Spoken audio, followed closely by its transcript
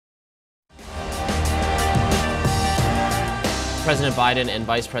President Biden and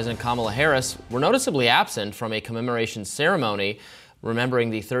Vice President Kamala Harris were noticeably absent from a commemoration ceremony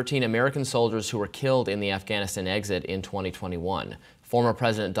remembering the 13 American soldiers who were killed in the Afghanistan exit in 2021. Former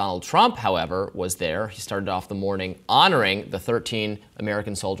President Donald Trump, however, was there. He started off the morning honoring the 13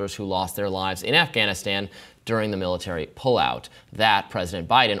 American soldiers who lost their lives in Afghanistan during the military pullout that President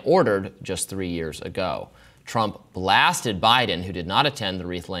Biden ordered just 3 years ago. Trump blasted Biden, who did not attend the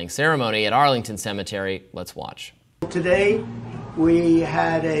wreath-laying ceremony at Arlington Cemetery. Let's watch. Today, we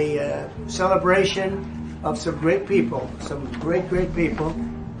had a celebration of some great people, some great people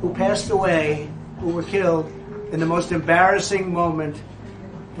who passed away, who were killed in the most embarrassing moment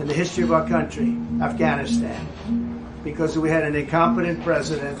in the history of our country, Afghanistan, because we had an incompetent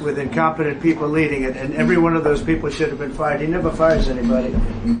president with incompetent people leading it, and every one of those people should have been fired. He never fires anybody.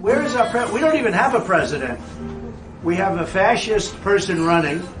 Where is our president? We don't even have a president. We have a fascist person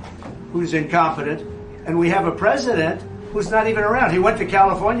running who's incompetent, and we have a president who's not even around. He went to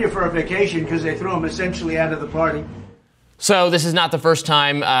California for a vacation because they threw him essentially out of the party. So this is not the first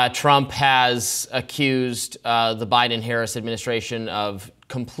time Trump has accused the Biden-Harris administration of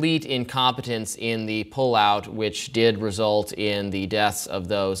complete incompetence in the pullout, which did result in the deaths of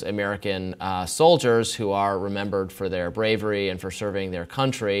those American soldiers who are remembered for their bravery and for serving their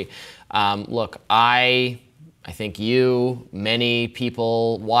country. Look, I think you, many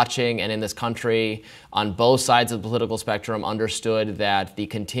people watching and in this country on both sides of the political spectrum understood that the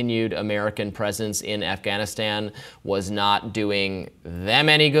continued American presence in Afghanistan was not doing them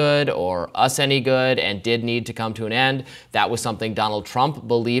any good or us any good and did need to come to an end. That was something Donald Trump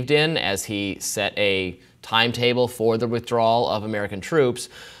believed in as he set a timetable for the withdrawal of American troops.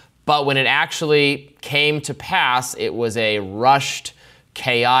 But when it actually came to pass, it was a rushed,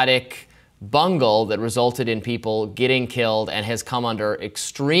 chaotic bungle that resulted in people getting killed and has come under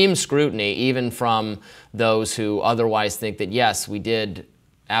extreme scrutiny, even from those who otherwise think that, yes, we did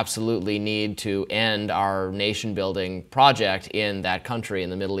absolutely need to end our nation-building project in that country,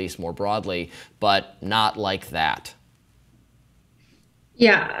 in the Middle East more broadly, but not like that.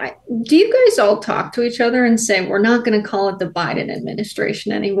 Yeah. Do you guys all talk to each other and say, we're not going to call it the Biden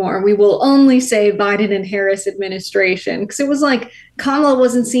administration anymore? We will only say Biden and Harris administration. Because it was like Kamala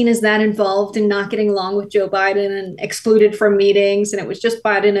wasn't seen as that involved in not getting along with Joe Biden and excluded from meetings. And it was just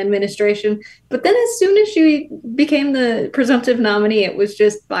Biden administration. But then as soon as she became the presumptive nominee, it was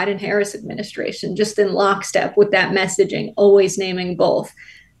just Biden-Harris administration, just in lockstep with that messaging, always naming both.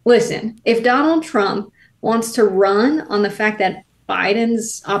 Listen, if Donald Trump wants to run on the fact that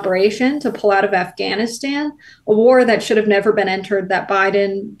Biden's operation to pull out of Afghanistan, a war that should have never been entered, that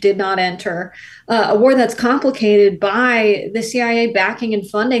Biden did not enter, a war that's complicated by the CIA backing and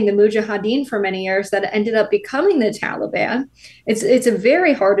funding the Mujahideen for many years that ended up becoming the Taliban. It's a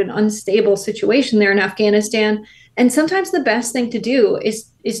very hard and unstable situation there in Afghanistan. And sometimes the best thing to do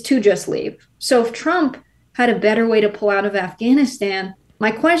is to just leave. So if Trump had a better way to pull out of Afghanistan,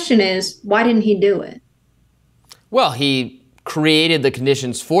 my question is, why didn't he do it? Well, he created the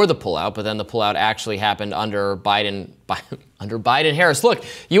conditions for the pullout, but then the pullout actually happened under Biden-Harris. Look,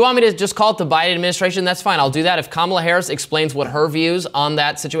 you want me to just call it the Biden administration? That's fine. I'll do that. If Kamala Harris explains what her views on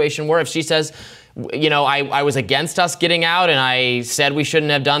that situation were, if she says, you know, I was against us getting out and I said we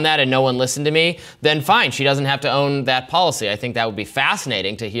shouldn't have done that and no one listened to me, then fine. She doesn't have to own that policy. I think that would be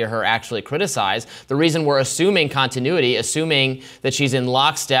fascinating to hear her actually criticize. The reason we're assuming continuity, assuming that she's in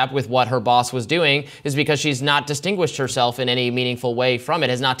lockstep with what her boss was doing, is because she's not distinguished herself in any meaningful way from it,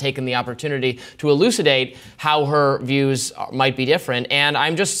 has not taken the opportunity to elucidate how her views might be different. And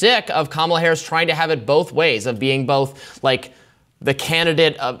I'm just sick of Kamala Harris trying to have it both ways, of being both like the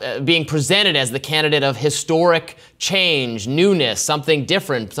candidate of being presented as the candidate of historic change, newness, something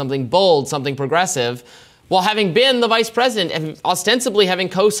different, something bold, something progressive, while having been the vice president and ostensibly having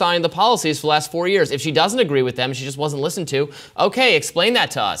co-signed the policies for the last 4 years. If she doesn't agree with them, she just wasn't listened to, okay, explain that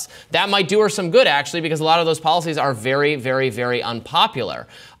to us. That might do her some good, actually, because a lot of those policies are very, very, very unpopular.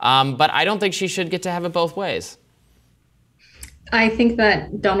 But I don't think she should get to have it both ways. I think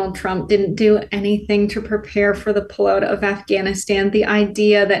that Donald Trump didn't do anything to prepare for the pullout of Afghanistan. The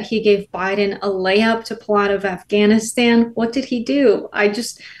idea that he gave Biden a layup to pull out of Afghanistan, what did he do? I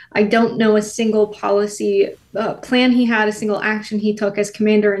don't know a single policy plan he had, a single action he took as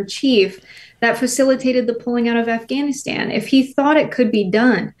commander-in-chief that facilitated the pulling out of Afghanistan. If he thought it could be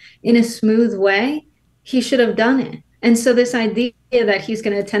done in a smooth way, he should have done it. And so this idea that he's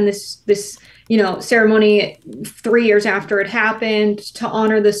going to attend this ceremony 3 years after it happened to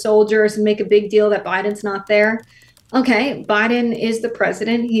honor the soldiers and make a big deal that Biden's not there, Okay, Biden is the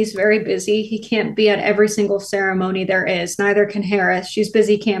president. He's very busy. He can't be at every single ceremony there is. Neither can Harris. She's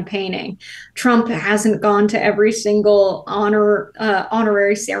busy campaigning. Trump hasn't gone to every single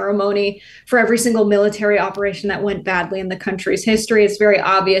honorary ceremony for every single military operation that went badly in the country's history. It's very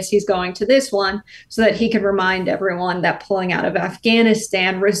obvious he's going to this one so that he can remind everyone that pulling out of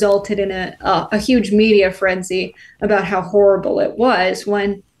Afghanistan resulted in a huge media frenzy about how horrible it was,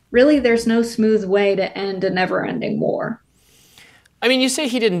 when really there's no smooth way to end a never-ending war. I mean, you say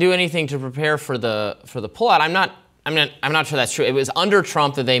he didn't do anything to prepare for the pullout. I'm not sure that's true. It was under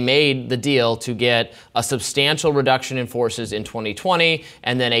Trump that they made the deal to get a substantial reduction in forces in 2020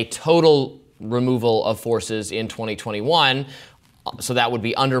 and then a total removal of forces in 2021. So that would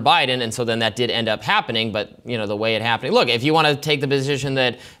be under Biden, and so then that did end up happening, but you know, the way it happened. Look, if you want to take the position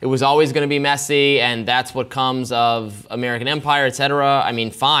that it was always going to be messy and that's what comes of American empire, et cetera, I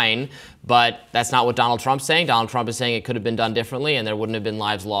mean, fine, but that's not what Donald Trump's saying. Donald Trump is saying it could have been done differently and there wouldn't have been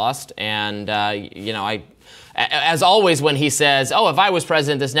lives lost. And, you know, as always, when he says, oh, if I was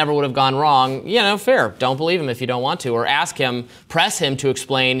president, this never would have gone wrong, you know, fair. Don't believe him if you don't want to, or ask him, press him to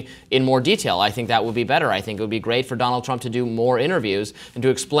explain in more detail. I think that would be better. I think it would be great for Donald Trump to do more interviews and to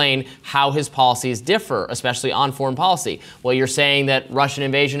explain how his policies differ, especially on foreign policy. Well, you're saying that Russian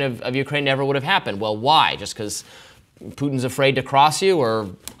invasion of Ukraine never would have happened. Well, why? Just because Putin's afraid to cross you, or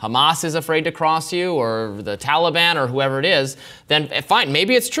Hamas is afraid to cross you, or the Taliban, or whoever it is, then fine,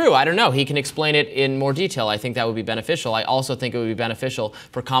 maybe it's true. I don't know. He can explain it in more detail. I think that would be beneficial. I also think it would be beneficial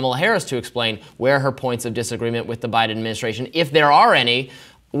for Kamala Harris to explain where her points of disagreement with the Biden administration, if there are any,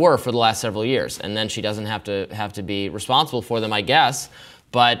 were for the last several years. And then she doesn't have to be responsible for them, I guess.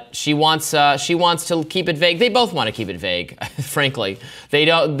 But she wants to keep it vague. They both want to keep it vague, frankly.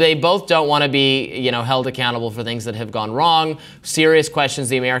 They both don't want to be, you know, held accountable for things that have gone wrong, serious questions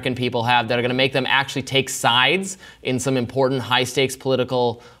the American people have that are going to make them actually take sides in some important high-stakes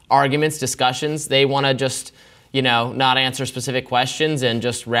political arguments, discussions. They want to just, you know, not answer specific questions and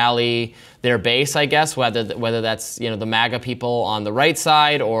just rally their base, I guess, whether that's, you know, the MAGA people on the right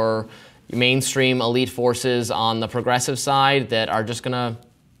side or mainstream elite forces on the progressive side that are just going to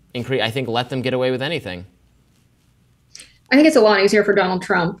increase, I think, let them get away with anything. I think it's a lot easier for Donald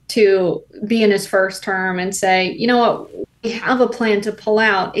Trump to be in his first term and say, you know what, we have a plan to pull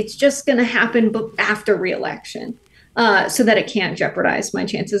out. It's just going to happen after re-election. So that it can't jeopardize my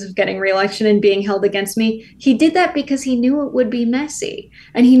chances of getting re-election and being held against me. He did that because he knew it would be messy,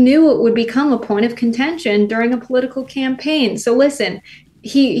 and he knew it would become a point of contention during a political campaign. So listen,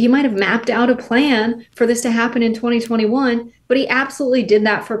 he might have mapped out a plan for this to happen in 2021, but he absolutely did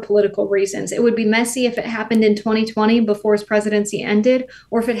that for political reasons. It would be messy if it happened in 2020 before his presidency ended,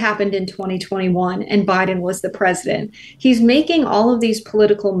 or if it happened in 2021 and Biden was the president. He's making all of these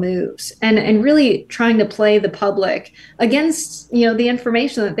political moves and really trying to play the public against, you know, the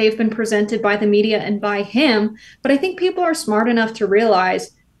information that they've been presented by the media and by him. But I think people are smart enough to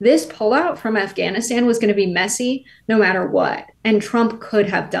realize this pullout from Afghanistan was going to be messy no matter what. And Trump could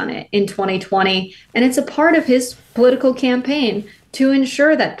have done it in 2020. And it's a part of his political campaign to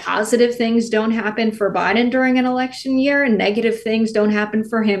ensure that positive things don't happen for Biden during an election year and negative things don't happen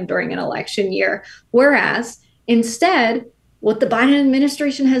for him during an election year. Whereas instead, what the Biden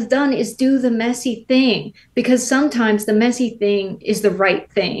administration has done is do the messy thing, because sometimes the messy thing is the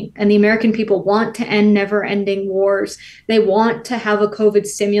right thing. And the American people want to end never-ending wars. They want to have a COVID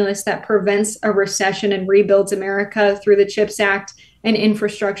stimulus that prevents a recession and rebuilds America through the CHIPS Act and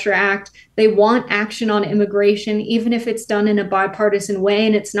Infrastructure Act. They want action on immigration, even if it's done in a bipartisan way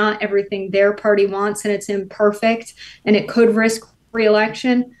and it's not everything their party wants and it's imperfect and it could risk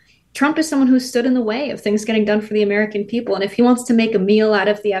re-election. Trump is someone who stood in the way of things getting done for the American people. And if he wants to make a meal out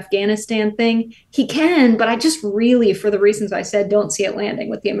of the Afghanistan thing, he can. But I just really, for the reasons I said, don't see it landing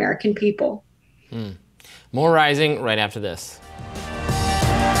with the American people. More Rising right after this.